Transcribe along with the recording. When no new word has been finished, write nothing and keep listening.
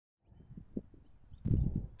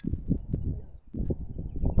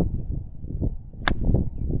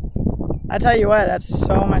I tell you what, that's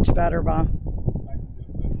so much better, Bob.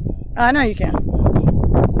 I know you can.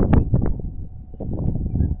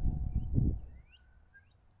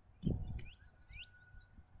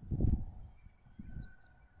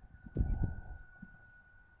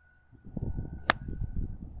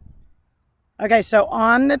 Okay, so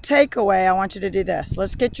on the takeaway, I want you to do this.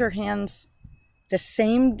 Let's get your hands the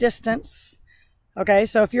same distance. Okay,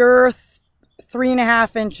 so if you're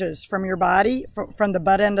 3.5 inches from your body, from the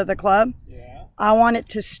butt end of the club, yeah. I want it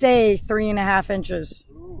to stay 3.5 inches.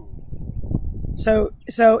 Ooh. So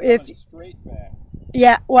if straight back.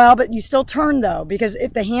 Yeah, well, but you still turn though, because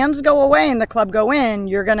if the hands go away and the club go in,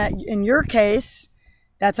 you're gonna, in your case,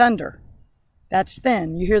 that's under. That's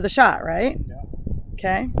thin. You hear the shot, right? Yeah.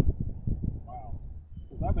 Okay. Wow.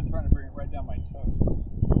 Because I've been trying to bring it right down my toes.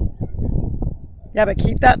 Yeah, but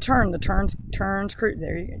keep that turn. The turns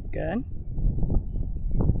there you go. Good.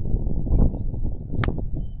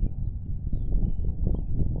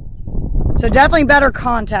 So definitely better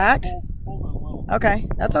contact. Okay,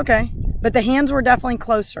 that's okay. But the hands were definitely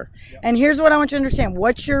closer. Yep. And here's what I want you to understand.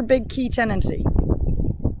 What's your big key tendency?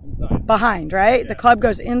 Inside. Behind, right? Yeah. The club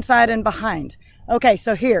goes inside and behind. Okay,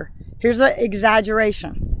 so here's an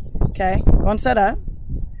exaggeration. Okay, go and set up.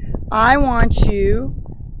 I want you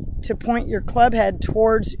to point your club head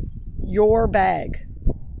towards your bag,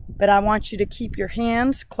 but I want you to keep your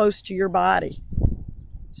hands close to your body.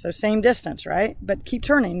 So same distance, right? But keep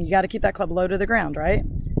turning. You got to keep that club low to the ground, right?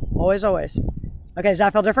 Always, always. Okay, does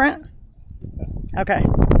that feel different? Okay.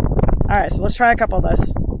 All right, so let's try a couple of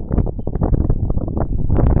those.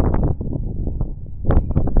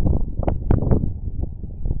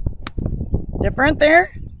 Different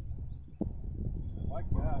there? I like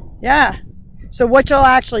that. Yeah. So what you'll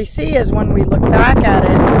actually see is when we look back at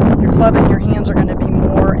it, your club and your hands are going to be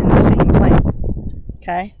more in the same plane.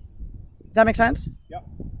 Okay? Does that make sense? Yep.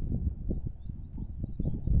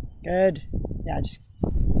 Good. Yeah,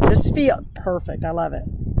 just feel perfect. I love it.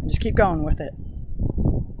 Just keep going with it.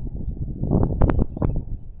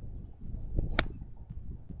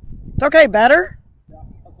 It's okay, better? Yeah,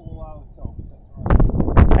 that's a little out of the toe, but that's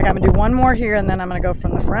all right. Okay, I'm going to do one more here and then I'm going to go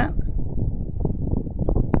from the front.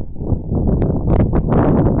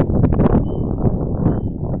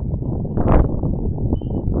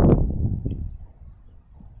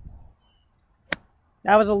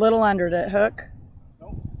 That was a little under. Did it hook?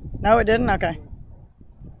 Nope. No, it didn't? Okay.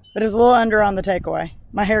 But it was a little under on the takeaway.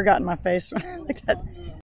 My hair got in my face when I looked at it.